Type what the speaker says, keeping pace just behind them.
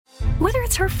Whether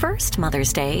it's her first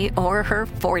Mother's Day or her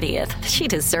 40th, she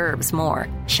deserves more.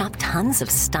 Shop tons of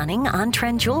stunning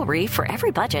on-trend jewelry for every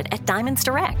budget at Diamonds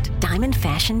Direct. Diamond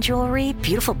fashion jewelry,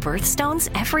 beautiful birthstones,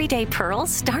 everyday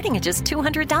pearls starting at just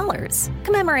 $200.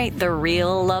 Commemorate the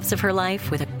real loves of her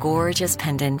life with a gorgeous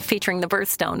pendant featuring the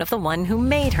birthstone of the one who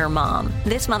made her mom.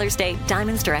 This Mother's Day,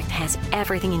 Diamonds Direct has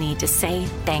everything you need to say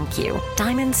thank you.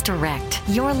 Diamonds Direct.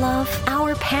 Your love,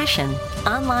 our passion.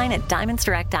 Online at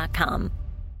diamondsdirect.com.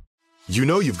 You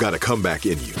know you've got a comeback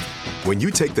in you. When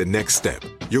you take the next step,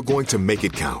 you're going to make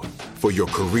it count. For your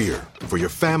career, for your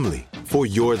family, for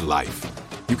your life.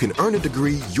 You can earn a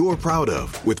degree you're proud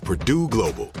of with Purdue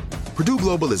Global. Purdue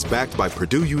Global is backed by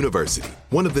Purdue University,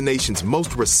 one of the nation's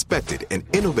most respected and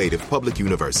innovative public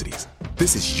universities.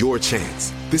 This is your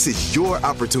chance. This is your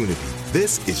opportunity.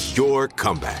 This is your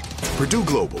comeback. Purdue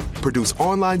Global, Purdue's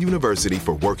online university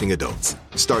for working adults.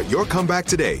 Start your comeback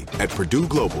today at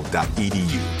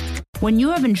purdueglobal.edu. When you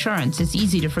have insurance, it's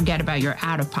easy to forget about your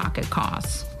out-of-pocket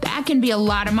costs. That can be a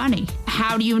lot of money.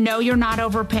 How do you know you're not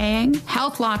overpaying?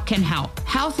 HealthLock can help.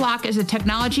 HealthLock is a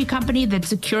technology company that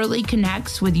securely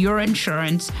connects with your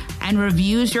insurance and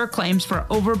reviews your claims for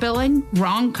overbilling,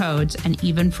 wrong codes, and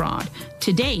even fraud.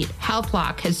 To date,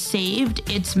 HealthLock has saved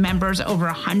its members over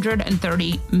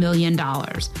 $130 million.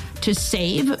 To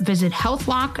save, visit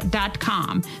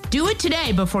healthlock.com. Do it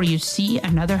today before you see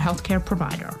another healthcare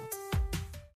provider.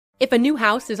 If a new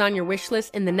house is on your wish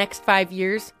list in the next 5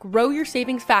 years, grow your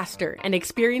savings faster and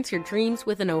experience your dreams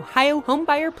with an Ohio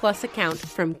Homebuyer Plus account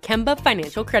from Kemba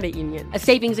Financial Credit Union. A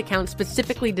savings account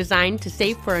specifically designed to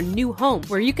save for a new home,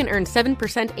 where you can earn 7%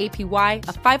 APY,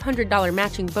 a $500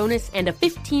 matching bonus, and a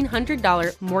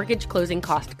 $1,500 mortgage closing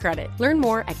cost credit. Learn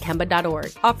more at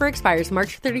Kemba.org. Offer expires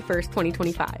March 31st,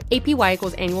 2025. APY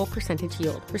equals annual percentage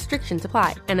yield. Restrictions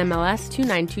apply. NMLS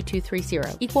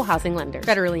 292230. Equal housing lender.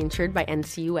 Federally insured by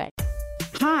NCUA.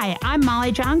 Hi, I'm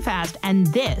Molly Jong-Fast, and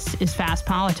this is Fast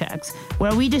Politics,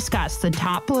 where we discuss the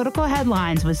top political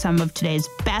headlines with some of today's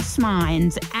best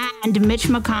minds. And Mitch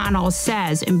McConnell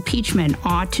says impeachment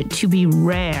ought to be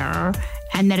rare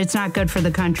and that it's not good for the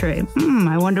country.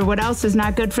 I wonder what else is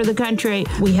not good for the country.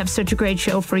 We have such a great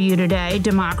show for you today.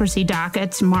 Democracy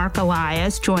Docket's Marc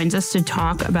Elias joins us to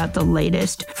talk about the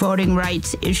latest voting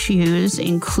rights issues,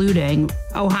 including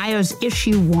Ohio's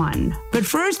Issue 1. But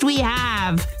first, we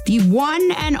have the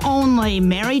one and only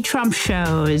Mary Trump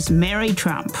Show's Mary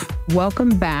Trump.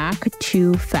 Welcome back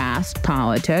to Fast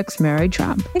Politics, Mary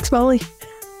Trump. Thanks, Molly.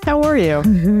 How are you?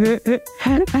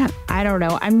 I don't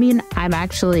know. I mean, I'm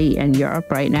actually in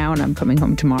Europe right now, and I'm coming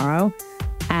home tomorrow.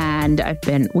 And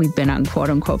we've been on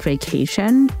quote unquote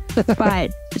vacation.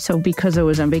 But so because I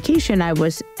was on vacation, I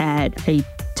was at a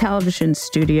television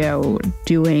studio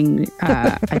doing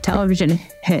a television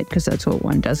hit, because that's what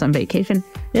one does on vacation.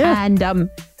 Yeah. And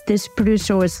this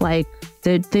producer was like,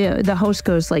 the host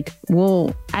goes like,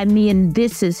 well, I mean,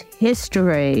 this is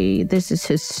history. This is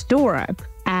historic.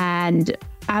 And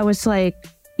I was like,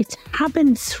 it's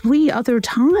happened 3 other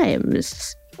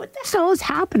times. What the hell is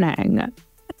happening?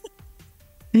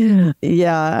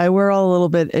 Yeah, we're all a little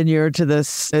bit inured to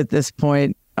this at this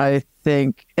point, I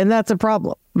think. And that's a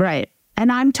problem. Right.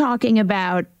 And I'm talking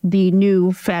about the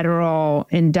new federal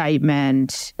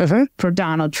indictment for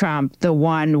Donald Trump, the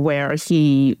one where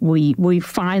we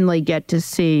finally get to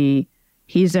see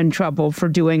he's in trouble for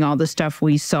doing all the stuff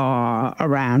we saw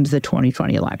around the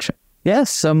 2020 election.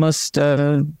 Yes, almost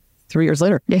 3 years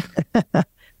later. Yeah.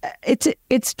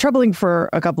 It's troubling for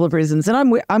a couple of reasons.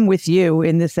 And I'm with you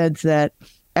in the sense that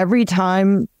every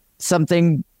time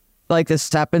something like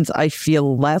this happens, I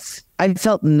feel less. I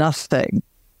felt nothing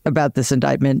about this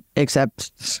indictment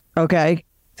except, okay,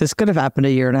 this could have happened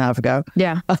a year and a half ago.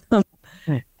 Yeah.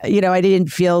 I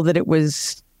didn't feel that it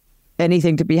was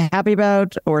anything to be happy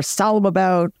about or solemn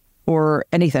about or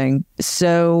anything.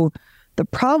 So the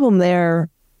problem there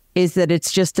is that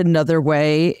it's just another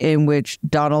way in which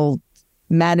Donald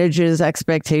manages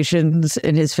expectations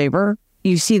in his favor.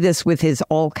 You see this with his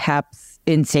all caps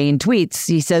insane tweets.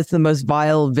 He says the most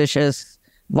vile, vicious,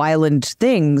 violent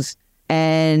things,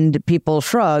 and people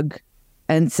shrug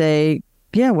and say,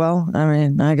 yeah, well, I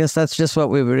mean, I guess that's just what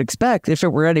we would expect. If it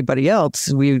were anybody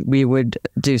else, we would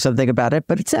do something about it,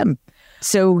 but it's him.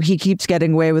 So he keeps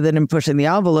getting away with it and pushing the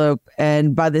envelope.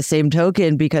 And by the same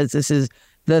token, because this is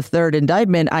the third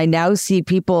indictment, I now see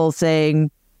people saying,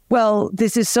 well,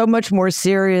 this is so much more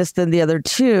serious than the other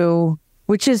two,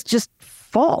 which is just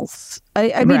false.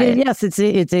 I mean, Right. Yes,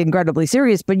 it's incredibly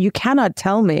serious, but you cannot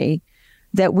tell me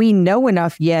that we know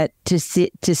enough yet to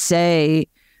say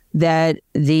that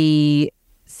the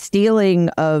stealing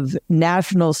of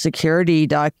national security,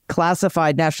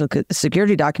 classified national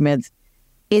security documents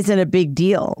isn't a big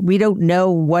deal. We don't know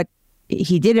what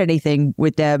he did anything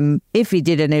with them, if he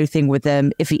did anything with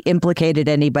them, if he implicated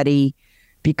anybody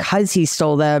because he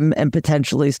stole them and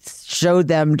potentially showed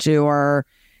them to our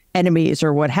enemies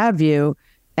or what have you.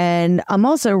 And I'm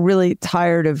also really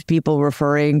tired of people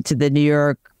referring to the New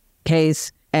York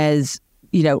case as,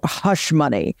 hush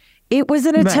money. It was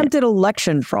an attempted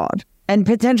election fraud and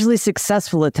potentially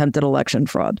successful attempted election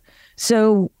fraud.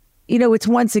 So, it's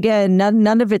once again,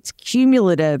 none of it's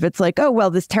cumulative. It's like, oh, well,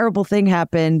 this terrible thing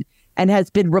happened and has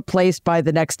been replaced by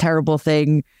the next terrible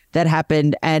thing that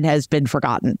happened and has been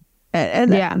forgotten.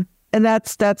 And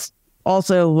that's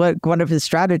also one of his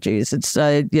strategies. It's,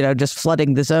 just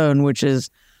flooding the zone, which is,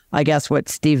 I guess, what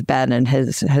Steve Bannon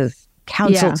has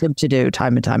counseled him to do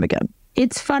time and time again.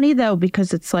 It's funny, though,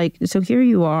 because it's like, so here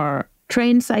you are,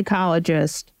 trained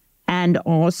psychologist and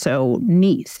also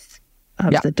niece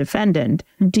of the defendant.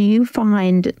 Do you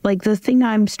find, like, the thing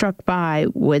I'm struck by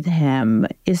with him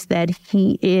is that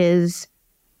he is,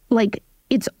 like,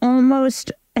 it's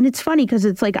almost, and it's funny because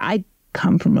it's like, I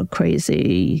come from a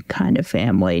crazy kind of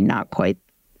family, not quite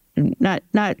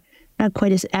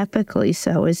as ethically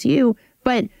so as you,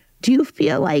 but do you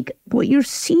feel like what you're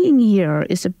seeing here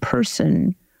is a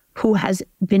person who has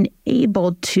been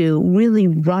able to really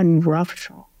run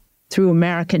roughshod through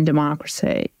American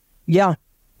democracy? Yeah.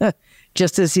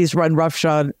 Just as he's run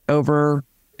roughshod over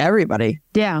everybody.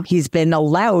 Yeah. He's been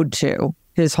allowed to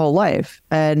his whole life.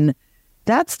 And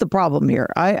that's the problem here.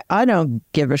 I don't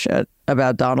give a shit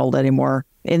about Donald anymore,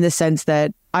 in the sense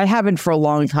that I haven't for a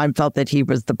long time felt that he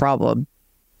was the problem.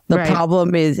 The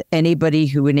problem is anybody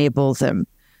who enables him.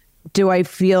 Do I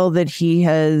feel that he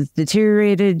has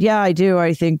deteriorated? Yeah, I do.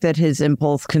 I think that his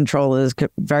impulse control is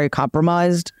very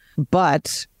compromised.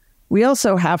 But we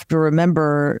also have to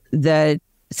remember that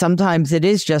sometimes it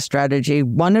is just strategy.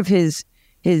 One of his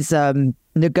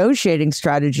negotiating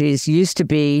strategies used to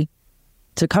be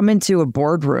to come into a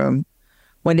boardroom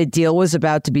when a deal was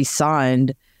about to be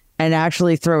signed and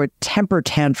actually throw a temper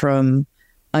tantrum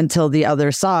until the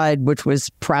other side, which was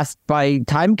pressed by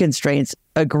time constraints,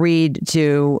 agreed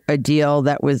to a deal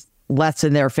that was less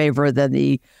in their favor than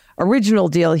the original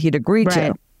deal he'd agreed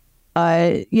to.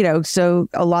 So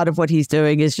a lot of what he's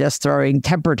doing is just throwing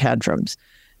temper tantrums.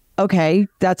 Okay,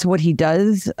 that's what he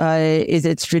does. Is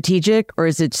it strategic, or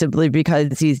is it simply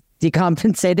because he's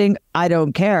decompensating? I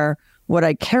don't care. What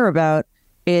I care about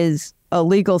is a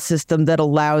legal system that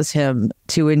allows him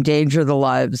to endanger the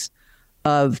lives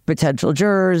of potential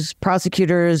jurors,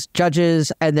 prosecutors,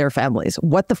 judges, and their families.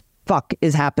 What the fuck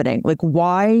is happening? Like,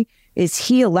 why is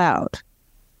he allowed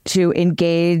to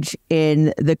engage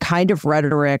in the kind of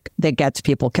rhetoric that gets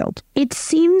people killed? It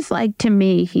seems like to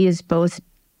me he is both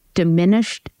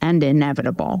diminished and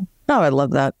inevitable. Oh, I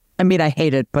love that. I mean, I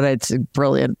hate it, but it's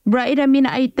brilliant. Right. I mean,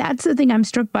 that's the thing I'm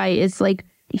struck by. It's like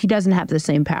he doesn't have the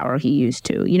same power he used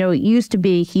to. It used to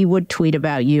be he would tweet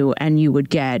about you and you would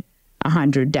get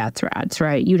 100 death threats,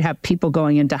 right? You'd have people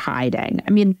going into hiding.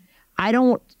 I mean,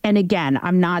 and again,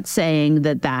 I'm not saying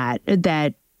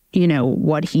that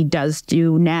what he does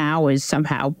do now is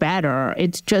somehow better.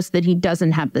 It's just that he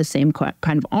doesn't have the same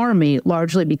kind of army,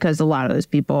 largely because a lot of those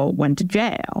people went to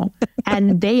jail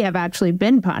and they have actually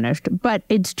been punished. But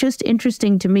it's just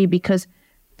interesting to me because,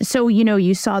 so,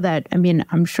 you saw that, I mean,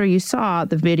 I'm sure you saw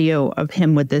the video of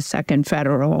him with this second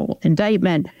federal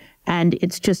indictment, and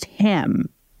it's just him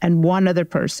and one other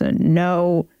person.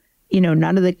 No,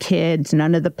 none of the kids,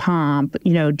 none of the pomp,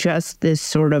 just this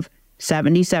sort of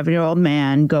 77-year-old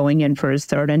man going in for his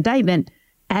third indictment.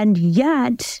 And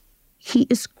yet he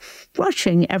is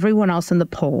crushing everyone else in the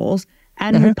polls.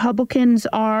 And Republicans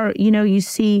are, you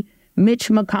see Mitch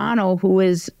McConnell, who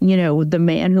is, the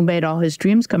man who made all his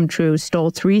dreams come true, stole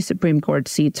 3 Supreme Court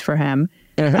seats for him,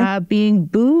 being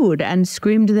booed and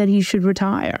screamed that he should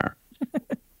retire.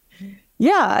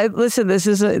 Yeah, listen, this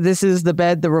is the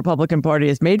bed the Republican Party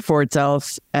has made for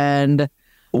itself. And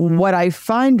what I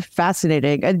find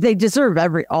fascinating, and they deserve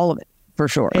all of it, for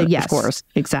sure, yes, of course.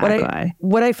 Exactly.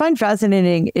 What I find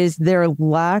fascinating is their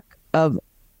lack of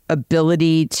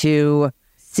ability to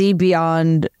see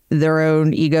beyond their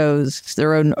own egos,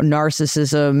 their own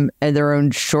narcissism, and their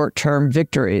own short-term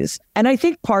victories. And I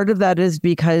think part of that is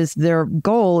because their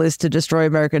goal is to destroy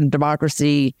American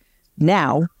democracy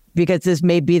now, because this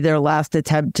may be their last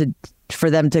attempt for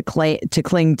them to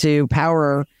cling to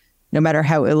power, no matter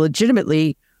how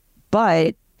illegitimately.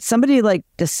 But somebody like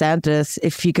DeSantis,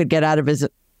 if he could get out of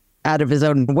his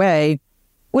own way,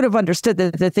 would have understood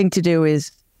that the thing to do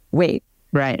is wait.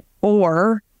 Right.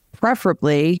 Or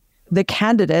preferably, the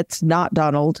candidates, not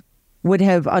Donald, would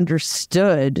have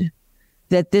understood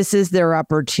that this is their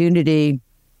opportunity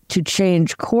to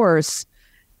change course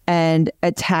and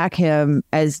attack him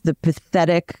as the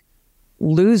pathetic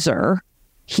loser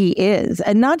he is.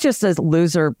 And not just as a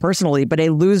loser personally, but a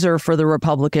loser for the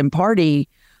Republican Party,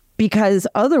 because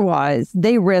otherwise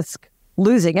they risk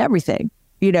losing everything.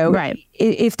 You know, right.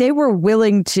 If they were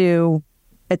willing to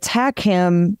attack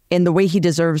him in the way he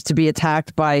deserves to be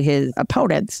attacked by his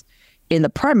opponents in the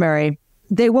primary,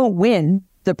 they won't win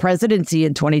the presidency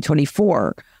in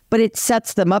 2024, but it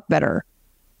sets them up better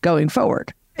going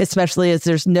forward, especially as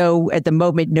there's at the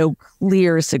moment, no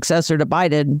clear successor to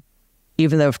Biden,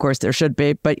 even though, of course, there should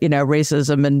be. But, you know,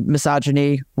 racism and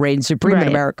misogyny reign supreme in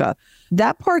America.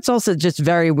 That part's also just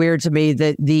very weird to me,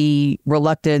 that the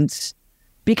reluctance,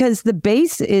 because the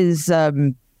base is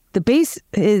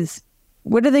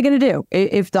what are they going to do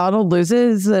if Donald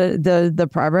loses the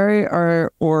primary,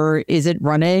 or is it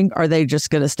running? Are they just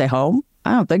going to stay home?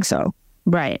 I don't think so.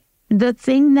 Right. The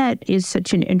thing that is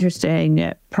such an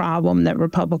interesting problem that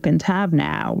Republicans have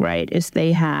now, right, is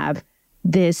they have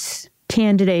this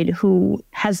candidate who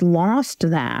has lost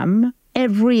them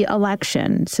every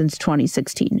election since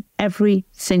 2016, every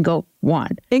single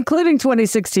one. Including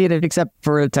 2016, except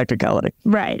for a technicality.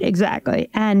 Right, exactly.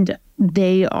 And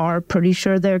they are pretty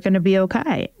sure they're going to be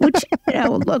okay, which, you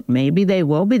know, look, maybe they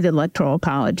will be. The Electoral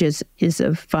College is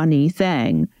a funny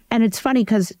thing. And it's funny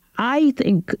because I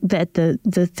think that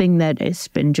the thing that has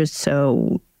been just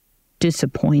so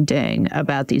disappointing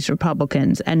about these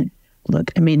Republicans, and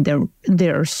look, I mean,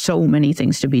 there are so many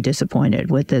things to be disappointed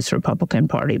with this Republican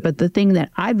Party. But the thing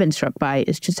that I've been struck by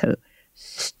is just how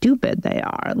stupid they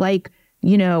are. Like,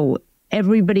 you know,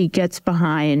 everybody gets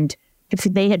behind. If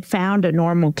they had found a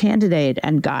normal candidate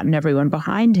and gotten everyone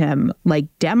behind him, like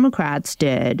Democrats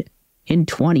did in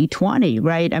 2020,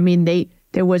 right? I mean,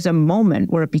 there was a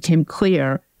moment where it became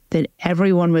clear that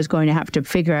everyone was going to have to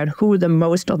figure out who the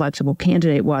most electable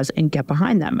candidate was and get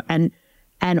behind them.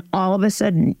 And all of a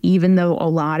sudden, even though a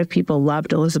lot of people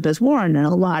loved Elizabeth Warren and a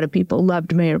lot of people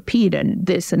loved Mayor Pete and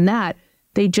this and that,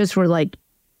 they just were like,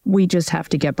 we just have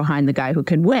to get behind the guy who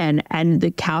can win. And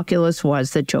the calculus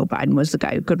was that Joe Biden was the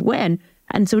guy who could win.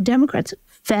 And so Democrats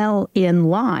fell in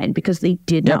line because they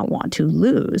did not want to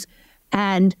lose.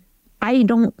 And I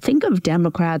don't think of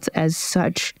Democrats as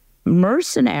such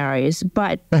mercenaries,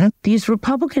 but these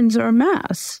Republicans are a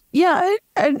mess. Yeah.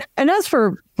 And as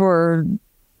for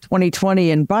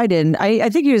 2020 and Biden, I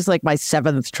think he was like my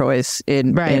seventh choice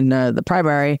in the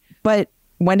primary. But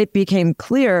when it became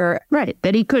clear,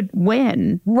 that he could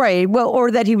win, well,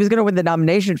 or that he was going to win the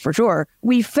nomination for sure,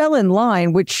 we fell in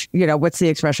line, which, you know, what's the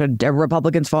expression?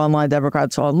 Republicans fall in line,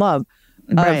 Democrats fall in love.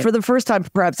 For the first time,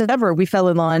 perhaps ever, we fell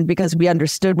in line because we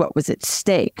understood what was at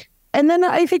stake. And then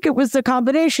I think it was the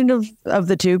combination of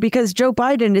the two, because Joe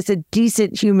Biden is a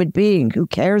decent human being who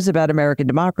cares about American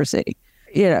democracy.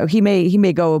 You know, he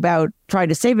may go about trying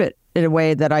to save it in a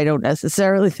way that I don't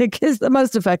necessarily think is the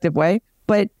most effective way,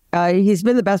 but he's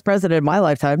been the best president in my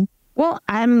lifetime. Well,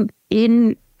 I'm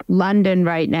in London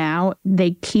right now.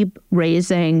 They keep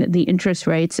raising the interest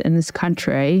rates in this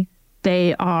country.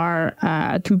 They are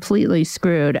completely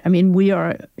screwed. I mean, we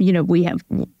have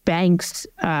banks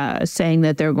saying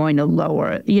that they're going to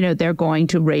lower, they're going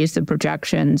to raise the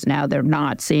projections. Now they're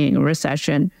not seeing a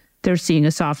recession. They're seeing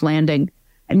a soft landing.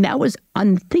 And that was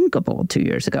unthinkable 2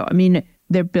 years ago. I mean,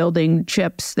 they're building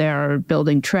chips, they're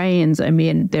building trains. I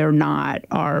mean,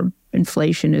 our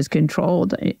inflation is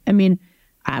controlled. I mean,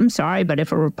 I'm sorry, but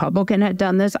if a Republican had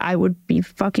done this, I would be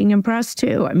fucking impressed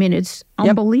too. I mean, it's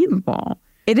unbelievable.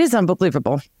 It is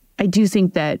unbelievable. I do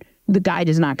think that the guy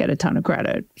does not get a ton of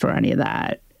credit for any of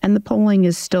that. And the polling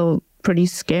is still pretty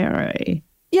scary.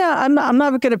 Yeah, I'm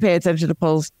not going to pay attention to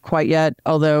polls quite yet,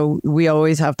 although we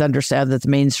always have to understand that the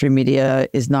mainstream media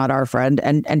is not our friend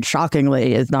and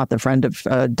shockingly is not the friend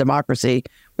of democracy,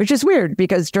 which is weird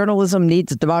because journalism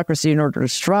needs democracy in order to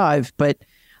strive. But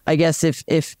I guess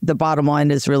if the bottom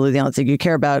line is really the only thing you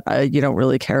care about, you don't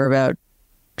really care about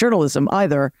journalism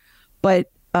either.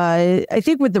 But I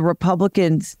think with the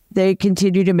Republicans, they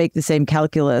continue to make the same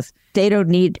calculus. They don't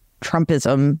need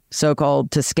Trumpism,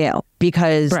 so-called, to scale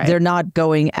because they're not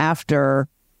going after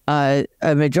a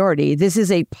majority. This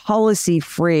is a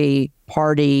policy-free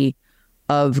party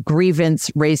of grievance,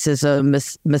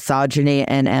 racism, misogyny,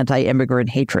 and anti-immigrant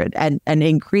hatred, and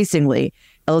increasingly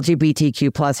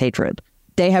LGBTQ plus hatred.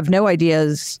 They have no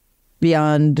ideas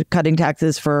beyond cutting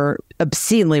taxes for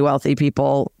obscenely wealthy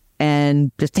people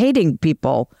and just hating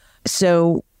people.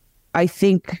 So I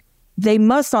think they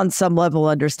must on some level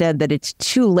understand that it's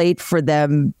too late for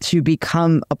them to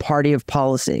become a party of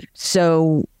policy.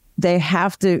 So they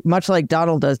have to, much like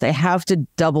Donald does, they have to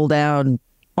double down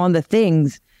on the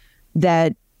things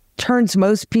that turns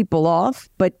most people off,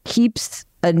 but keeps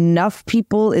enough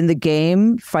people in the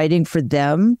game fighting for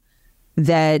them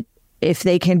that if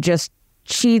they can just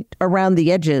cheat around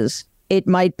the edges, it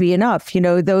might be enough. You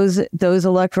know, those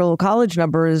electoral college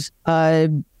numbers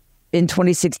in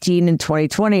 2016 and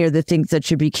 2020 are the things that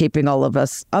should be keeping all of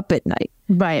us up at night.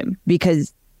 Right.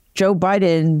 Because Joe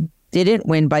Biden didn't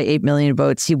win by 8 million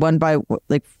votes. He won by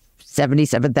like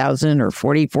 77,000 or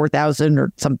 44,000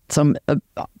 or some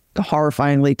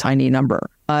horrifyingly tiny number.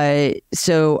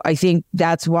 So I think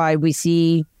that's why we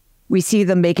see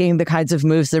them making the kinds of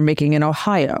moves they're making in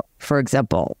Ohio, for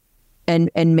example, and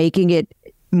making it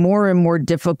more and more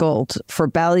difficult for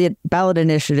ballot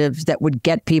initiatives that would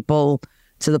get people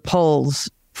to the polls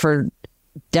for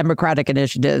Democratic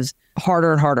initiatives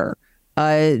harder and harder.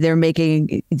 They're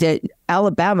making that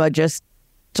Alabama just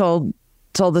told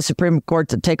the Supreme Court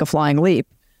to take a flying leap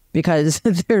because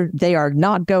they are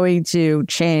not going to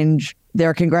change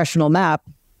their congressional map,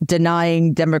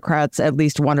 denying Democrats at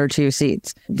least 1 or 2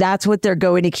 seats. That's what they're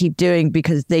going to keep doing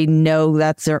because they know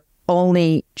that's their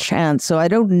only chance. So I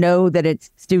don't know that it's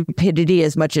stupidity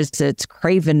as much as it's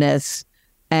cravenness.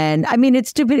 And I mean, it's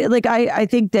stupid. Like, I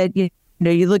think that, you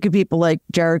know, you look at people like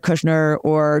Jared Kushner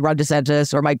or Ron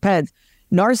DeSantis or Mike Pence,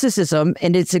 narcissism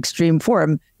in its extreme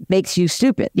form makes you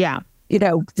stupid. Yeah. You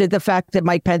know, the fact that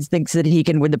Mike Pence thinks that he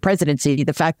can win the presidency,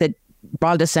 the fact that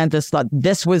Ron DeSantis thought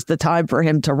this was the time for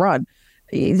him to run.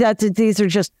 These are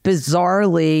just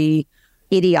bizarrely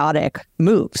idiotic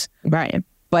moves. Right.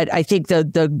 But I think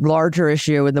the larger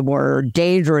issue and the more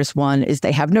dangerous one is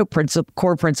they have no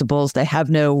core principles.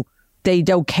 They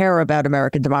don't care about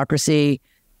American democracy.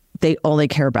 They only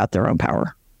care about their own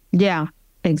power. Yeah,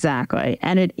 exactly.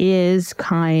 And it's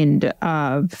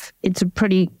a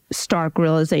pretty stark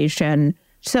realization.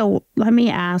 So let me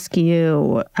ask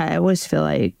you, I always feel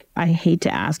like, I hate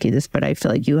to ask you this, but I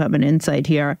feel like you have an insight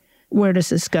here. Where does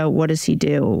this go? What does he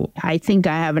do? I think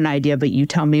I have an idea, but you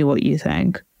tell me what you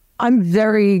think. I'm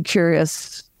very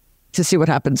curious to see what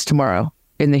happens tomorrow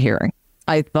in the hearing.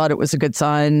 I thought it was a good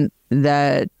sign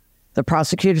that the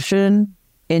prosecution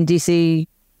in D.C.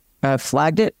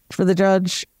 Flagged it for the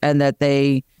judge and that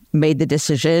they made the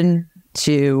decision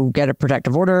to get a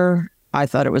protective order. I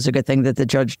thought it was a good thing that the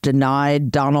judge denied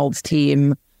Donald's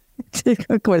team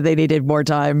where they needed more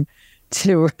time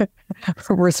to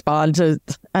respond to,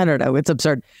 I don't know, it's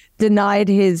absurd. Denied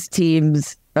his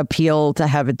team's appeal to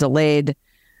have it delayed.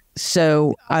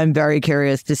 So I'm very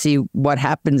curious to see what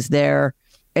happens there.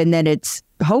 And then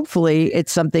hopefully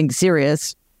it's something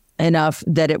serious enough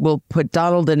that it will put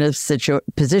Donald in a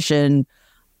position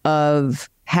of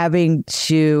having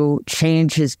to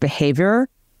change his behavior.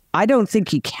 I don't think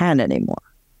he can anymore.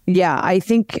 Yeah, I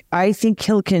think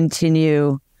he'll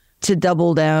continue to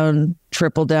double down,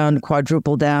 triple down,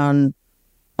 quadruple down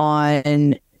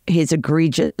on his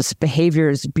egregious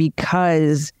behaviors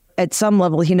because at some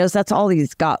level he knows that's all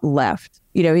he's got left.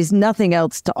 You know, he's nothing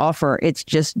else to offer. It's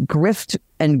just grift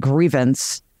and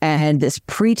grievance and this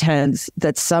pretense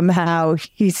that somehow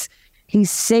he's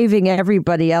saving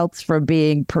everybody else from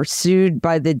being pursued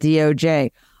by the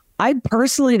DOJ. I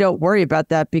personally don't worry about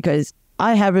that because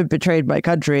I haven't betrayed my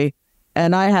country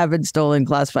and I haven't stolen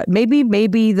classified. Maybe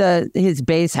his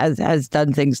base has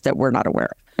done things that we're not aware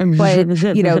of.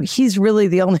 But, you know, he's really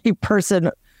the only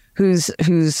person whose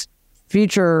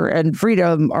future and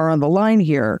freedom are on the line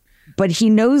here. But he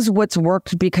knows what's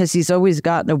worked because he's always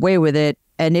gotten away with it.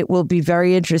 And it will be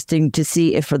very interesting to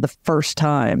see if for the first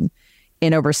time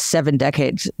in over 7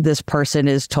 decades, this person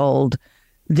is told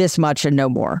this much and no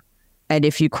more. And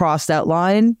if you cross that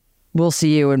line, we'll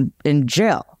see you in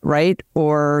jail, right?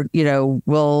 Or, you know,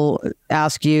 we'll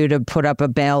ask you to put up a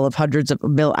bail of hundreds of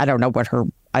I don't know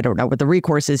what the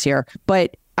recourse is here.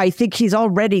 But I think he's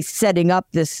already setting up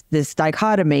this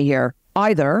dichotomy here.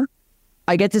 Either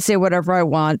I get to say whatever I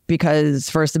want because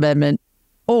First Amendment,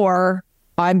 or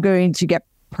I'm going to get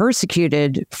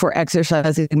persecuted for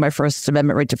exercising my First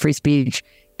Amendment right to free speech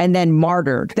and then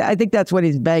martyred. I think that's what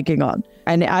he's banking on.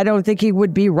 And I don't think he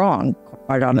would be wrong,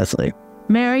 quite honestly.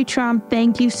 Mary Trump,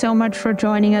 thank you so much for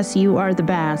joining us. You are the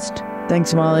best.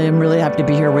 Thanks, Molly. I'm really happy to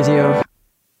be here with you.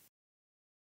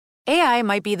 AI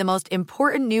might be the most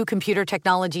important new computer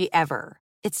technology ever.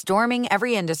 It's storming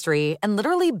every industry, and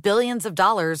literally billions of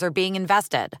dollars are being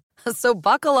invested. So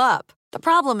buckle up. The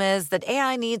problem is that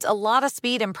AI needs a lot of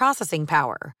speed and processing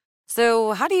power.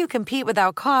 So how do you compete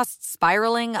without costs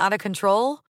spiraling out of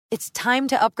control? It's time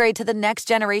to upgrade to the next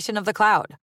generation of the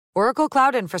cloud. Oracle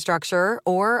Cloud Infrastructure,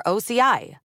 or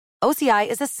OCI. OCI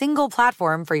is a single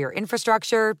platform for your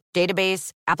infrastructure,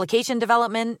 database, application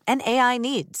development, and AI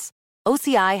needs.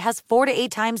 OCI has 4 to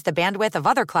 8 times the bandwidth of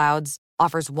other clouds,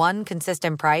 offers one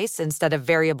consistent price instead of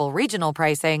variable regional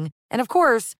pricing, and of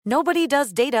course, nobody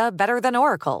does data better than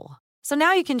Oracle. So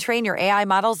now you can train your AI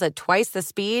models at twice the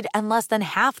speed and less than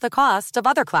half the cost of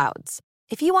other clouds.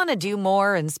 If you want to do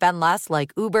more and spend less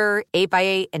like Uber,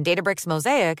 8x8, and Databricks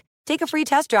Mosaic, take a free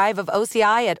test drive of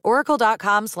OCI at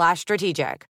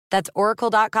oracle.com/strategic. That's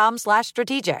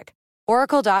oracle.com/strategic.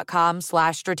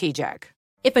 oracle.com/strategic.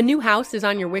 If a new house is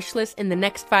on your wish list in the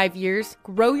next 5 years,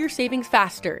 grow your savings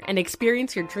faster and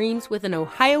experience your dreams with an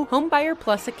Ohio Homebuyer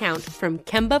Plus account from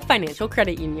Kemba Financial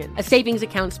Credit Union. A savings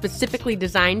account specifically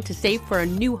designed to save for a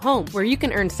new home where you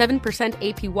can earn 7%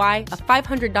 APY, a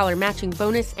 $500 matching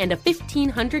bonus, and a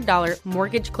 $1,500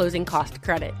 mortgage closing cost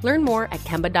credit. Learn more at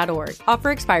Kemba.org. Offer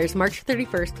expires March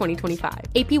 31st, 2025.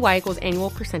 APY equals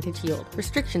annual percentage yield.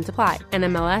 Restrictions apply.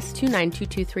 NMLS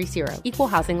 292230. Equal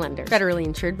housing lender. Federally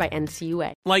insured by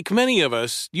NCUA. Like many of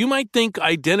us, you might think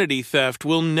identity theft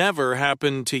will never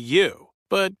happen to you.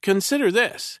 But consider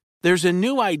this. There's a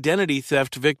new identity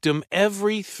theft victim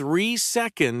every 3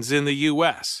 seconds in the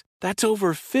U.S. That's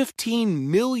over 15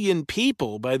 million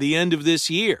people by the end of this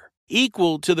year,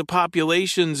 equal to the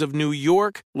populations of New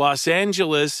York, Los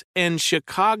Angeles, and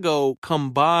Chicago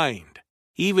combined.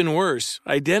 Even worse,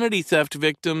 identity theft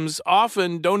victims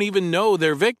often don't even know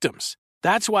they're victims.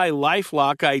 That's why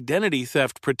LifeLock Identity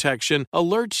Theft Protection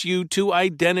alerts you to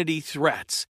identity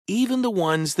threats, even the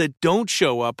ones that don't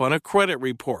show up on a credit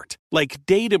report, like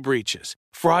data breaches,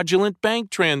 fraudulent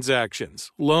bank transactions,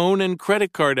 loan and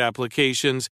credit card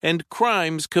applications, and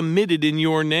crimes committed in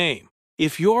your name.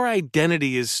 If your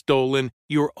identity is stolen,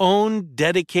 your own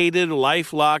dedicated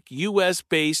LifeLock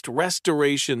US-based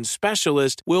restoration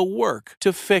specialist will work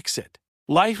to fix it.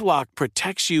 LifeLock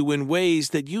protects you in ways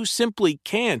that you simply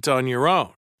can't on your own.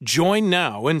 Join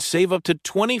now and save up to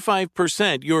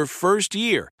 25% your first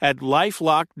year at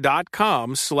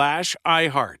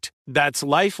LifeLock.com/iHeart. That's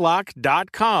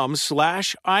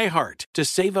LifeLock.com/iHeart to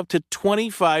save up to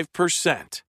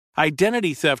 25%.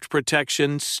 Identity theft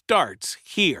protection starts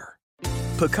here.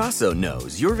 Picasso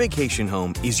knows your vacation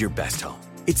home is your best home.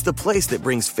 It's the place that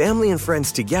brings family and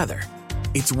friends together.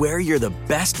 It's where you're the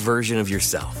best version of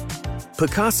yourself.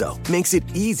 Picasso makes it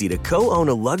easy to co-own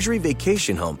a luxury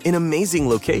vacation home in amazing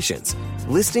locations.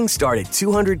 Listings start at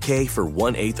 $200K for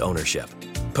 1/8 ownership.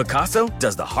 Picasso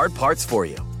does the hard parts for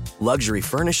you. Luxury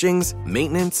furnishings,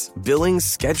 maintenance, billings,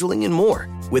 scheduling, and more.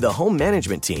 With a home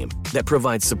management team that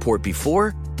provides support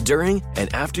before, during,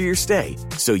 and after your stay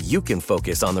so you can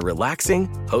focus on the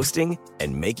relaxing, hosting,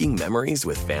 and making memories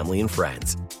with family and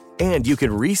friends. And you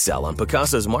can resell on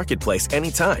Picasso's marketplace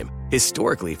anytime,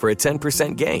 historically for a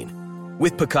 10% gain.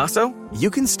 With Picasso,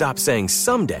 you can stop saying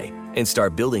someday and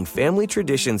start building family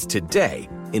traditions today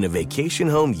in a vacation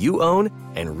home you own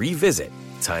and revisit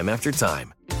time after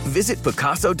time. Visit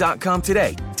Picasso.com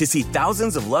today to see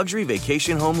thousands of luxury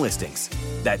vacation home listings.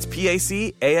 That's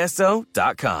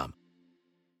PACASO.com.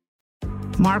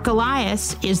 Marc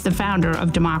Elias is the founder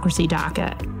of Democracy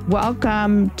Docket.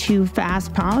 Welcome to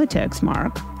Fast Politics,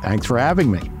 Marc. Thanks for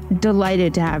having me.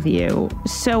 Delighted to have you.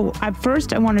 So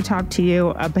first I want to talk to you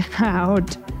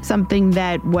about something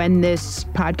that when this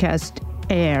podcast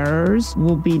airs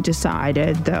will be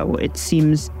decided, though it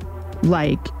seems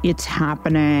like it's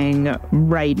happening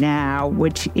right now,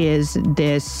 which is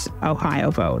this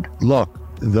Ohio vote. Look,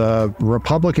 the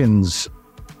Republicans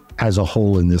as a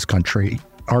whole in this country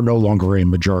are no longer a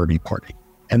majority party.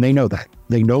 And they know that.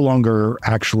 They no longer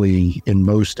actually, in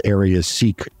most areas,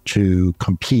 seek to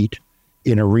compete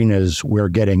in arenas where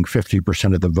getting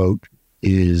 50% of the vote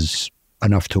is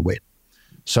enough to win.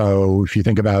 So if you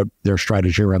think about their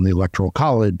strategy around the Electoral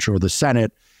College or the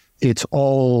Senate, it's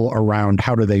all around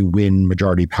how do they win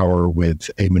majority power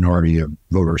with a minority of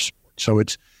voters. So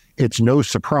it's no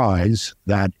surprise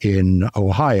that in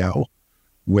Ohio,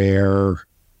 where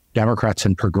Democrats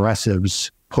and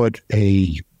progressives put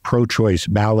a pro-choice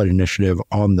ballot initiative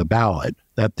on the ballot,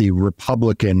 that the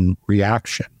Republican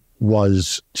reaction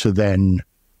was to then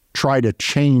try to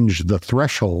change the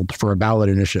threshold for a ballot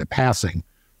initiative passing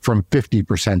from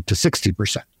 50% to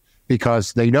 60%,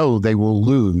 because they know they will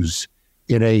lose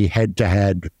in a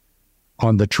head-to-head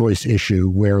on the choice issue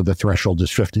where the threshold is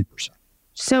 50%.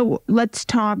 So let's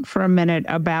talk for a minute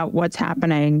about what's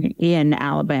happening in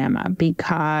Alabama,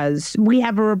 because we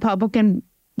have a Republican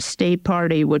state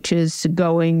party which is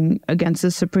going against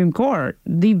the Supreme Court,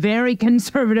 the very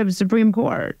conservative Supreme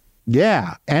Court.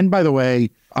 Yeah. And by the way,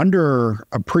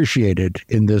 underappreciated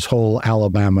in this whole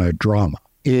Alabama drama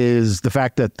is the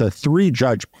fact that the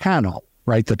 3-judge panel,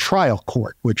 right, the trial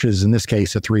court, which is in this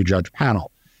case a 3-judge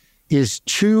panel, is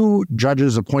 2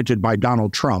 judges appointed by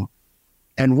Donald Trump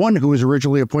and one who was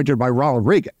originally appointed by Ronald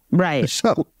Reagan. Right.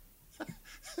 So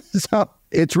So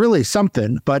it's really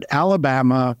something. But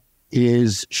Alabama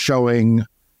is showing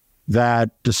that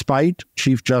despite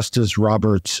Chief Justice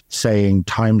Roberts saying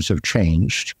times have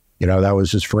changed, that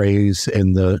was his phrase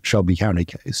in the Shelby County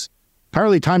case.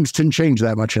 Apparently times didn't change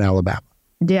that much in Alabama.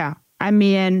 Yeah. I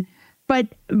mean, but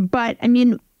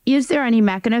is there any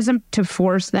mechanism to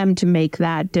force them to make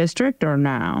that district or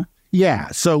no? Yeah.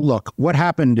 So look, what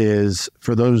happened is,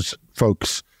 for those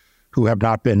folks who have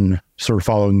not been sort of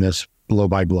following this blow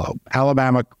by blow,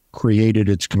 Alabama created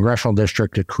its congressional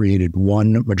district. It created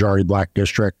one majority black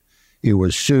district. It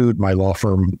was sued. My law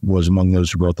firm was among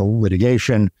those who wrote the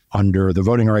litigation under the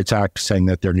Voting Rights Act, saying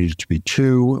that there needed to be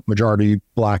two majority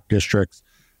black districts,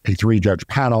 a 3-judge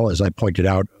panel, as I pointed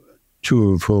out,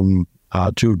 two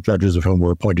judges of whom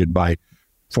were appointed by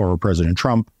former President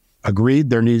Trump, agreed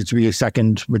there needed to be a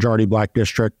second majority black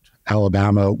district.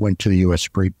 Alabama went to the U.S.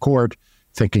 Supreme Court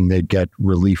thinking they'd get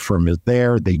relief from it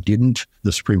there. They didn't.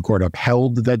 The Supreme Court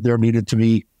upheld that there needed to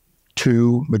be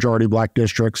two majority black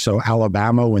districts. So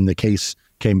Alabama, when the case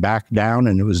came back down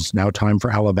and it was now time for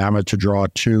Alabama to draw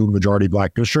two majority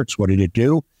black districts, what did it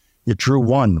do? It drew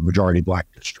one majority black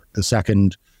district. The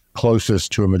second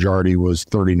closest to a majority was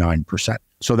 39%.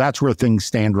 So that's where things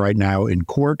stand right now in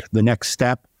court. The next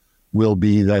step will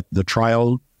be that the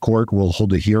trial court will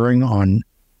hold a hearing on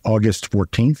August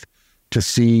 14th to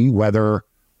see whether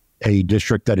a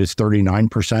district that is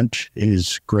 39%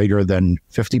 is greater than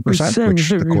 50%, which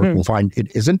the court will find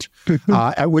it isn't.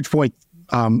 At which point,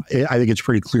 I think it's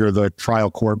pretty clear the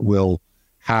trial court will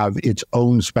have its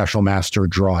own special master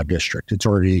draw a district. It's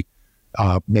already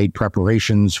made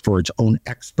preparations for its own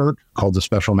expert called the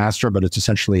special master, but it's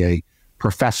essentially a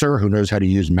professor who knows how to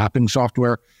use mapping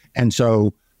software. And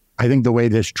so I think the way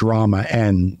this drama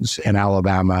ends in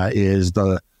Alabama is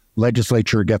the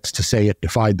legislature gets to say it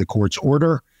defied the court's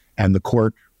order, and the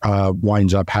court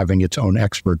winds up having its own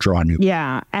expert draw a new.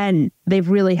 Yeah, and they've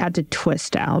really had to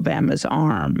twist Alabama's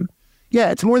arm. Yeah,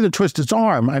 it's more than twist its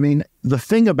arm. I mean, the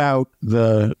thing about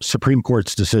the Supreme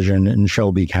Court's decision in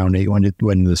Shelby County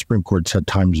when the Supreme Court said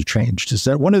times have changed is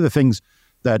that one of the things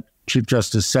that Chief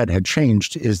Justice said had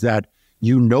changed is that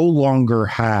you no longer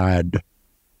had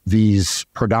these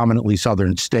predominantly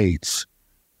southern states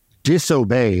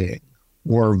disobeying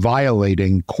or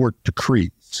violating court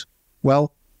decrees.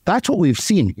 Well, that's what we've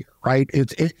seen here, right?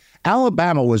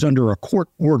 Alabama was under a court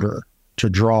order to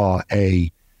draw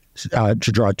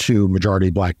two majority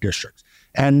black districts.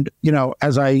 And,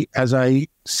 as I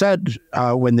said,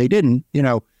 when they didn't,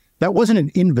 that wasn't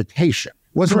an invitation.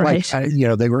 It wasn't right. Like,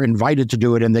 they were invited to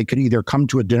do it and they could either come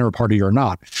to a dinner party or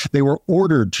not. They were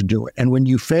ordered to do it. And when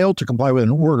you fail to comply with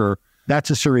an order, that's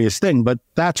a serious thing. But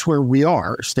that's where we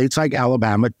are. States like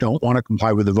Alabama don't want to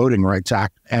comply with the Voting Rights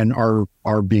Act and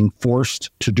are being forced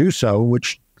to do so,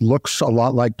 which looks a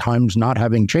lot like times not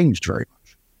having changed very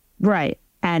much. Right.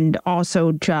 And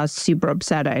also just super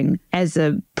upsetting as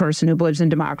a person who believes in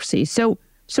democracy. So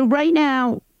right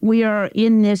now we are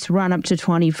in this run up to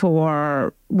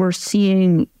 24. We're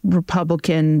seeing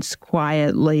Republicans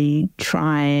quietly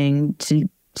trying to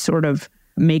sort of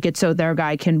make it so their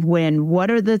guy can win.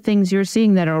 What are the things you're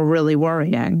seeing that are really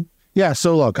worrying? Yeah.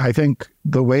 So look, I think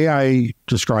the way I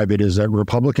describe it is that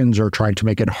Republicans are trying to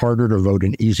make it harder to vote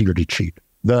and easier to cheat.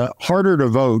 The harder to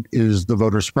vote is the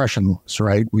voter suppression laws,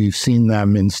 right? We've seen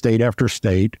them in state after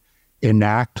state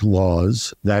enact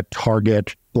laws that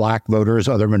target black voters,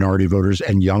 other minority voters,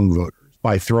 and young voters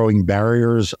by throwing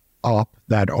barriers up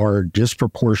that are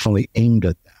disproportionately aimed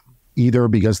at them, either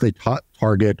because they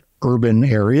target urban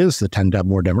areas that tend to have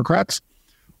more Democrats,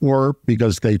 or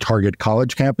because they target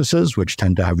college campuses, which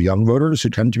tend to have young voters who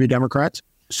tend to be Democrats.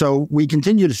 So we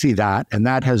continue to see that, and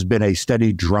that has been a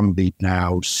steady drumbeat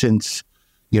now since,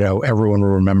 everyone will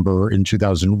remember in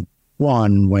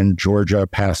 2001 when Georgia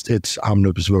passed its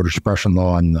omnibus voter suppression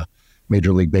law and the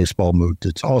Major League Baseball moved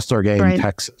its All-Star game, right.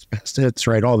 Texas passed its,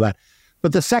 right, all that.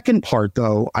 But the second part,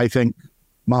 though, I think,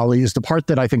 Molly, is the part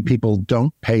that I think people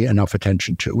don't pay enough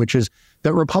attention to, which is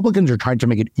that Republicans are trying to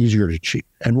make it easier to cheat.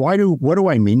 And what do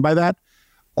I mean by that?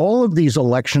 All of these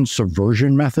election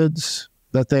subversion methods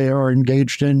that they are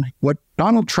engaged in, what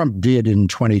Donald Trump did in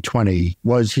 2020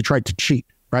 was he tried to cheat,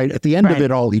 right? At the end of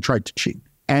it all, he tried to cheat.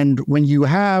 And when you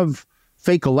have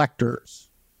fake electors,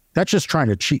 that's just trying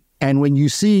to cheat. And when you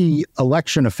see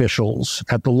election officials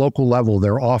at the local level,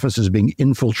 their offices being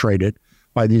infiltrated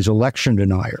by these election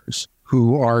deniers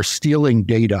who are stealing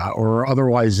data or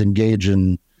otherwise engage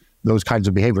in those kinds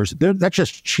of behaviors, that's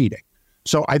just cheating.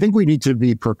 So I think we need to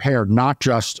be prepared not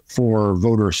just for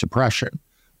voter suppression,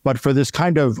 but for this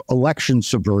kind of election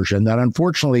subversion that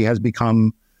unfortunately has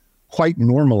become quite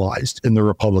normalized in the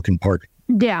Republican Party.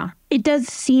 Yeah, it does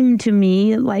seem to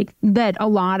me like that a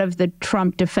lot of the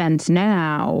Trump defense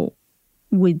now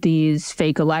with these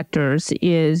fake electors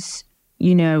is,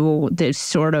 this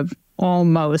sort of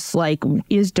almost like,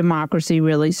 is democracy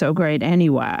really so great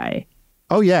anyway?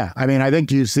 Oh, yeah. I mean, I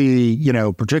think you see,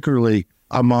 particularly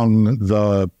among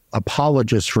the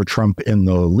apologists for Trump in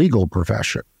the legal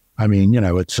profession. I mean,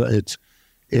 it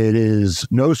is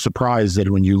no surprise that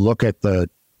when you look at the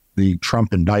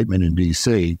Trump indictment in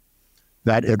D.C.,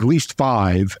 that at least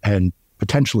 5 and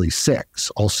potentially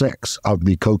 6, all 6 of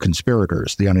the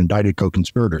co-conspirators, the unindicted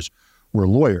co-conspirators, were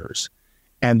lawyers.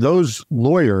 And those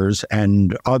lawyers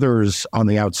and others on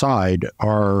the outside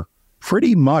are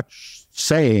pretty much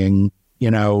saying,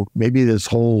 maybe this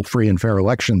whole free and fair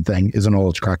election thing isn't all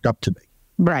it's cracked up to be.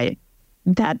 Right.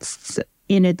 That's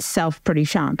in itself pretty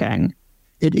shocking.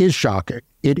 It is shocking.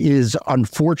 It is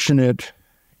unfortunate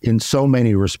in so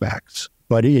many respects,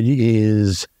 but it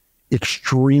is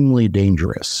extremely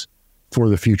dangerous for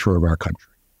the future of our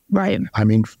country. Right. I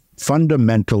mean,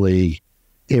 fundamentally,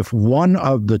 if one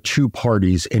of the two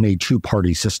parties in a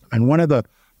two-party system, and one of the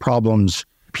problems,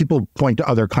 people point to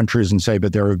other countries and say,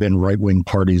 but there have been right-wing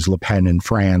parties, Le Pen in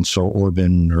France or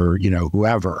Orban or,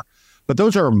 whoever, but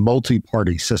those are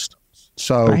multi-party systems.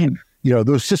 So, right.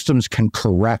 Those systems can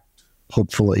correct,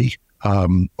 hopefully,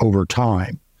 over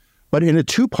time. But in a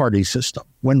two-party system,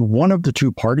 when one of the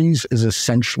two parties is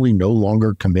essentially no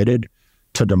longer committed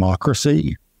to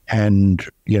democracy and,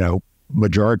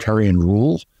 majoritarian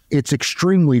rule, it's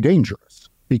extremely dangerous,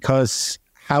 because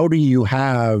how do you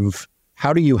have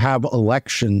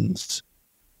elections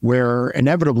where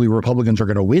inevitably Republicans are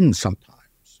going to win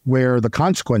sometimes, where the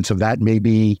consequence of that may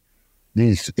be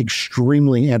these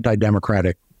extremely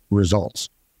anti-democratic results?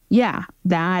 Yeah,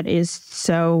 that is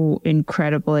so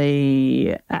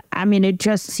incredibly, I mean, it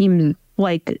just seems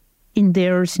like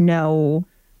there's no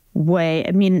way.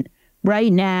 I mean,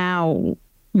 right now,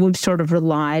 we've sort of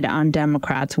relied on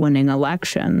Democrats winning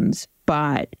elections.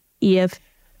 But if,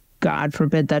 God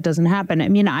forbid, that doesn't happen, I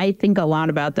mean, I think a lot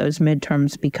about those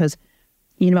midterms because,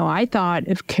 I thought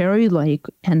if Kari Lake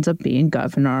ends up being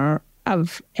governor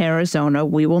of Arizona,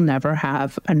 we will never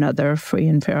have another free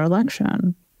and fair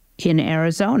election in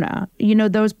Arizona.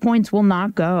 Those points will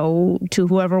not go to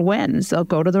whoever wins. They'll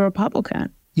go to the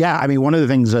Republican. Yeah. I mean, one of the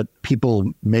things that people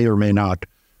may or may not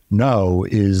know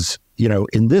is,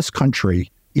 in this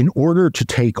country, in order to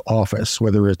take office,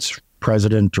 whether it's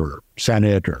president or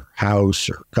Senate or House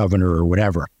or governor or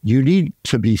whatever, you need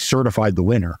to be certified the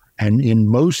winner. And in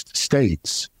most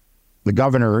states, the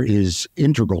governor is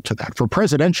integral to that. For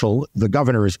presidential, the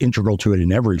governor is integral to it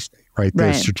in every state, right?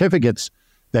 The certificates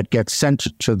that get sent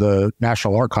to the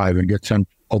National Archive and get sent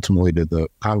ultimately to the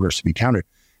Congress to be counted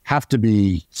have to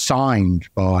be signed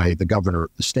by the governor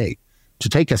of the state. To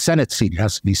take a Senate seat, it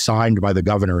has to be signed by the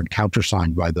governor and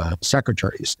countersigned by the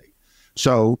Secretary of State.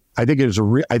 So I think it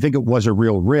was a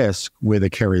real risk with a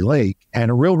Kari Lake, and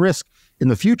a real risk in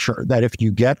the future that if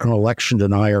you get an election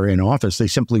denier in office, they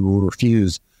simply will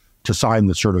refuse to sign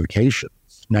the certifications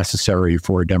necessary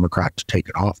for a Democrat to take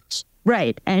an office.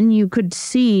 Right. And you could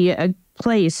see a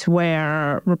place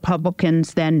where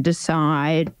Republicans then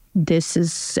decide this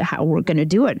is how we're going to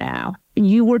do it now.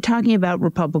 You were talking about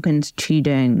Republicans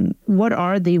cheating. What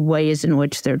are the ways in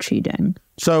which they're cheating?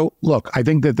 So, look, I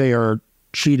think that they are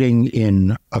cheating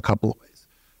in a couple of ways.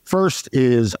 First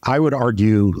is, I would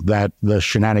argue that the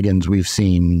shenanigans we've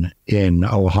seen in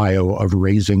Ohio of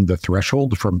raising the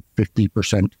threshold from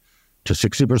 50% to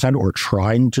 60%, or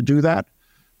trying to do that,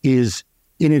 is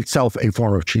in itself a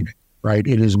form of cheating, right?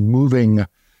 It is moving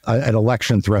an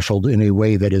election threshold in a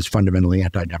way that is fundamentally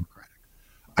anti-democratic.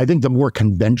 I think the more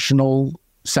conventional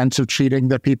sense of cheating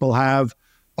that people have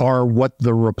are what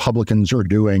the Republicans are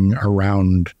doing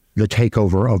around the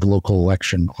takeover of local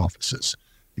election offices.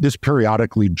 This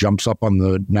periodically jumps up on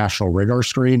the national radar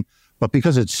screen, but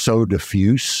because it's so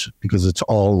diffuse, because it's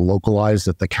all localized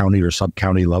at the county or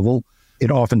sub-county level,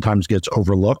 it oftentimes gets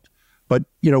overlooked. But,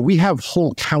 we have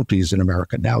whole counties in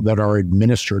America now that are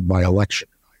administered by election.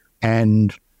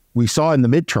 And we saw in the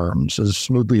midterms, as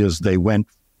smoothly as they went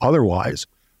otherwise,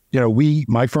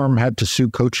 my firm had to sue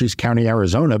Cochise County,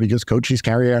 Arizona, because Cochise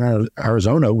County,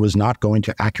 Arizona was not going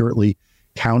to accurately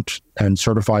count and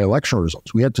certify election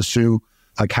results. We had to sue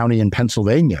a county in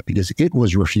Pennsylvania because it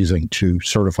was refusing to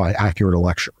certify accurate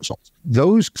election results.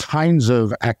 Those kinds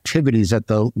of activities at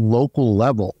the local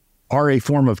level are a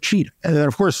form of cheating. And then,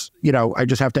 of course, I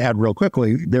just have to add real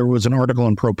quickly, there was an article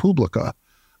in ProPublica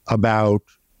about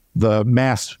the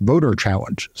mass voter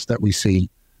challenges that we see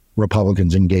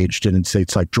Republicans engaged in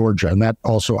states like Georgia. And that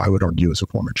also, I would argue, is a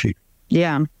form of cheating.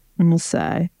 Yeah, I will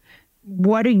say.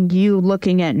 What are you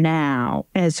looking at now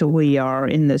as we are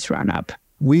in this run-up?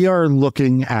 We are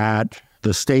looking at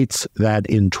the states that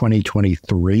in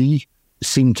 2023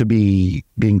 seem to be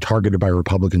being targeted by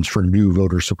Republicans for new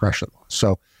voter suppression laws.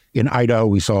 So in Idaho,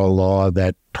 we saw a law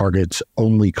that targets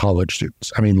only college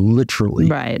students. I mean,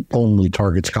 literally only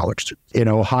targets college students. In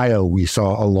Ohio, we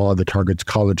saw a law that targets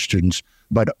college students,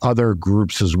 but other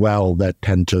groups as well that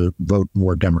tend to vote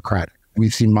more Democratic.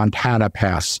 We've seen Montana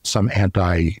pass some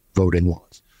anti-voting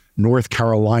laws. North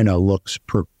Carolina looks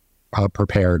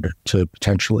prepared to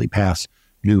potentially pass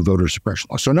new voter suppression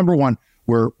laws. So number one,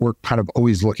 we're kind of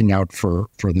always looking out for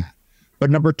that. But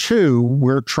number two,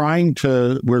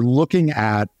 we're looking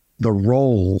at the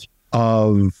role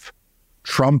of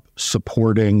Trump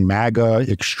supporting MAGA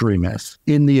extremists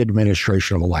in the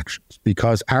administration of elections,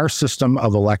 because our system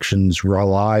of elections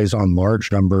relies on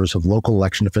large numbers of local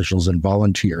election officials and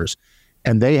volunteers,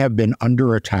 and they have been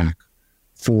under attack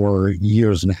for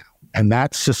years now. And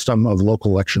that system of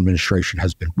local election administration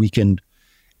has been weakened.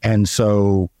 And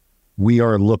so we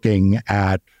are looking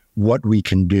at what we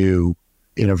can do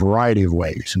in a variety of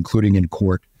ways, including in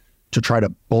court, to try to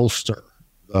bolster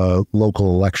the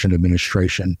local election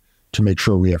administration to make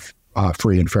sure we have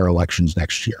free and fair elections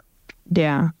next year.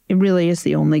 Yeah, it really is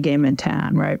the only game in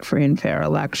town, right? Free and fair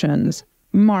elections.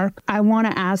 Marc, I want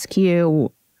to ask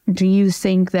you, do you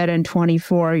think that in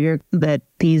 24 that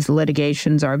these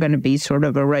litigations are going to be sort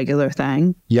of a regular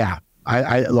thing? Yeah.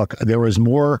 I look, there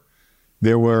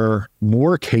were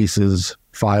more cases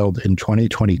filed in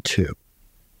 2022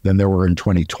 than there were in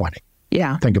 2020.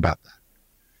 Yeah. Think about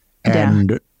that.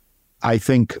 And I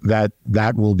think that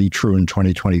will be true in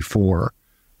 2024,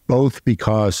 both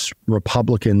because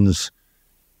Republicans,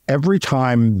 every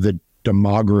time the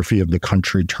demography of the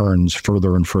country turns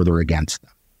further and further against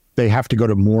them, they have to go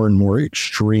to more and more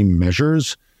extreme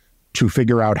measures to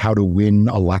figure out how to win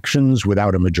elections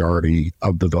without a majority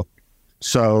of the vote.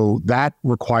 So that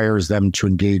requires them to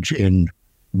engage in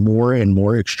more and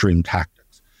more extreme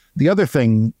tactics. The other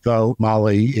thing, though,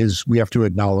 Molly, is we have to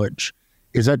acknowledge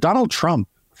is that Donald Trump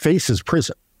faces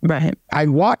prison. Right. I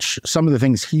watch some of the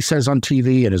things he says on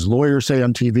TV and his lawyers say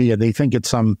on TV, and they think it's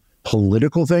some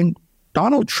political thing.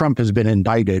 Donald Trump has been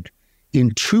indicted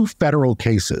in 2 federal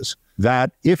cases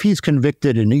that, if he's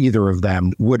convicted in either of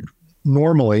them, would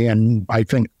normally, and I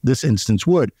think this instance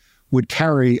would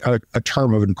carry a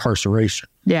term of incarceration.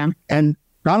 Yeah. And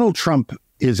Donald Trump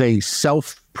is a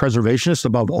self-preservationist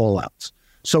above all else.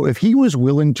 So if he was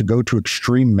willing to go to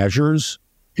extreme measures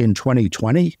in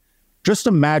 2020, just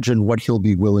imagine what he'll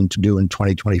be willing to do in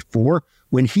 2024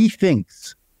 when he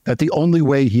thinks that the only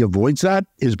way he avoids that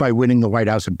is by winning the White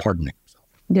House and pardoning himself.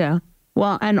 Yeah.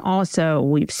 Well, and also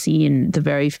we've seen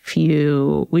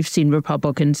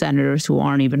Republican senators who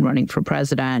aren't even running for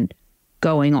president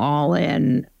going all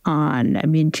in on,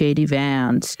 J.D.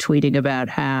 Vance tweeting about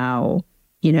how,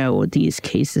 these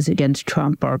cases against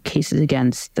Trump are cases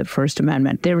against the First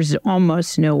Amendment. There's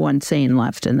almost no one sane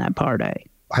left in that party.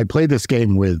 I play this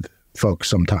game with folks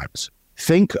sometimes.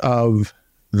 Think of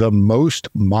the most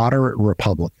moderate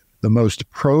Republican, the most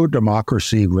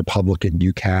pro-democracy Republican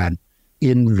you can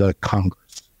in the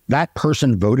Congress. That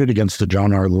person voted against the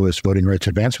John R. Lewis Voting Rights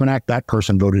Advancement Act. That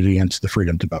person voted against the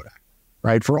Freedom to Vote Act,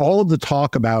 right? For all of the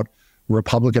talk about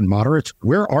Republican moderates,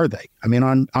 where are they?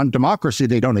 On democracy,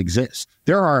 they don't exist.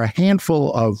 There are a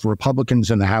handful of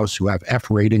Republicans in the House who have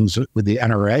F ratings with the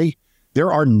NRA.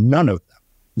 There are none of them,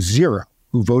 0,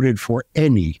 who voted for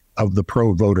any of the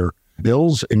pro-voter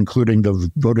bills, including the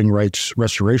Voting Rights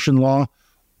Restoration Law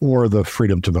or the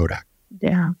Freedom to Vote Act.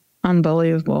 Yeah,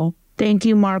 unbelievable. Thank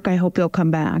you, Marc. I hope you'll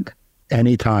come back.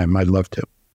 Anytime. I'd love to.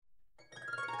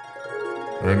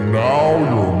 And now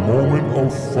your moment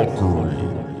of fuckery.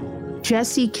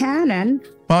 Jesse Cannon.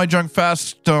 Molly Junk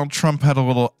Fast, Donald Trump had a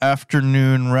little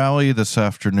afternoon rally this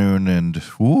afternoon, and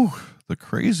the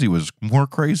crazy was more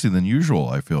crazy than usual,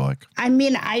 I feel like.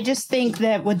 I just think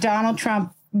that with Donald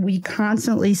Trump, we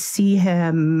constantly see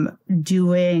him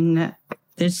doing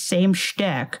the same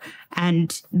shtick,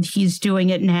 and he's doing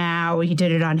it now. He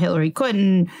did it on Hillary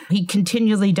Clinton. He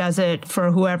continually does it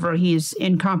for whoever he's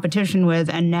in competition with,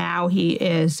 and now he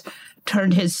is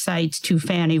turned his sights to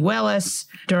Fani Willis.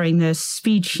 During this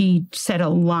speech, he said a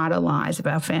lot of lies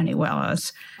about Fani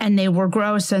Willis, and they were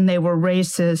gross and they were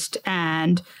racist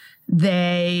and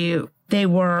they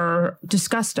were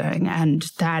disgusting. And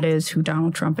that is who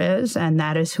Donald Trump is, and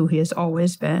that is who he has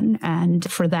always been. And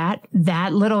for that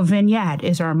little vignette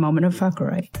is our moment of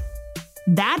fuckery.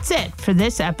 That's it for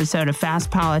this episode of Fast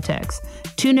Politics.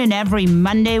 Tune in every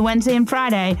Monday, Wednesday, and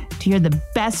Friday to hear the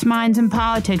best minds in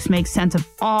politics make sense of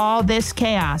all this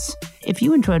chaos. If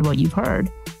you enjoyed what you've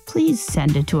heard, please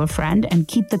send it to a friend and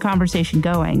keep the conversation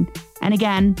going. And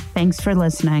again, thanks for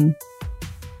listening.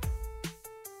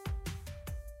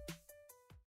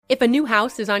 If a new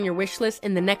house is on your wish list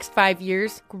in the next 5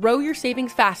 years, grow your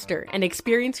savings faster and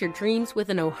experience your dreams with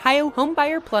an Ohio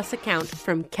Homebuyer Plus account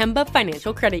from Kemba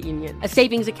Financial Credit Union. A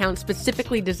savings account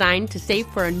specifically designed to save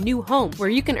for a new home, where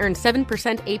you can earn 7%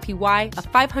 APY,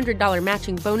 a $500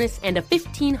 matching bonus, and a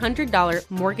 $1,500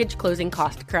 mortgage closing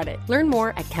cost credit. Learn more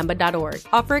at Kemba.org.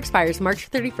 Offer expires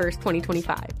March 31st,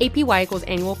 2025. APY equals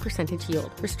annual percentage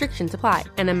yield. Restrictions apply.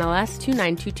 NMLS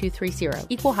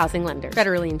 292230. Equal housing lender.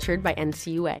 Federally insured by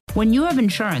NCUA. When you have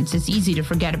insurance, it's easy to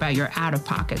forget about your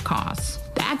out-of-pocket costs.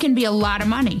 That can be a lot of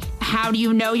money. How do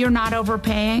you know you're not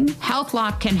overpaying?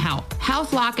 HealthLock can help.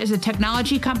 HealthLock is a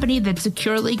technology company that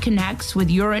securely connects with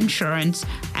your insurance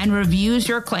and reviews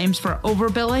your claims for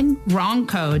overbilling, wrong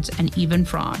codes, and even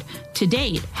fraud. To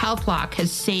date, HealthLock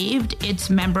has saved its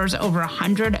members over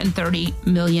 $130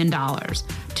 million.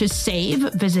 To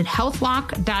save, visit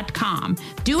healthlock.com.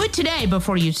 Do it today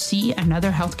before you see another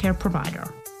healthcare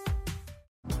provider.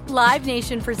 Live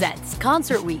Nation presents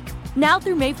Concert Week. Now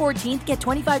through May 14th, get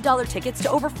 $25 tickets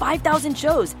to over 5,000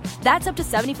 shows. That's up to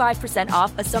 75%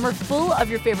 off a summer full of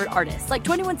your favorite artists like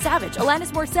 21 Savage,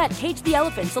 Alanis Morissette, Cage the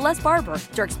Elephant, Celeste Barber,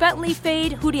 Dierks Bentley,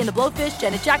 Fade, Hootie and the Blowfish,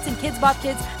 Janet Jackson, Kidz Bop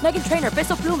Kids, Meghan Trainor,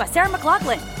 Bissell Pluma, Sarah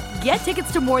McLachlan. Get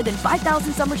tickets to more than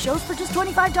 5,000 summer shows for just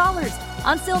 $25.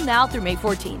 Until now through May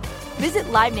 14th. Visit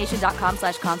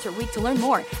LiveNation.com/Concert Week to learn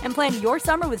more and plan your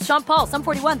summer with Sean Paul, Sum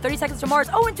 41, 30 Seconds to Mars,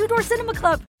 and Two Door Cinema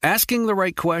Club. Asking the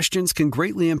right questions can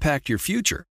greatly impact your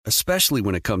future, especially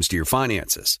when it comes to your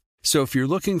finances. So if you're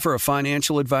looking for a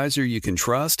financial advisor you can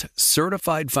trust,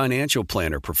 certified financial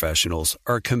planner professionals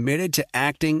are committed to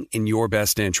acting in your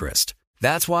best interest.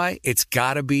 That's why it's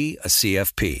got to be a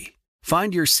CFP.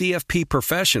 Find your CFP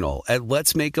professional at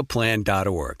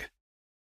letsmakeaplan.org.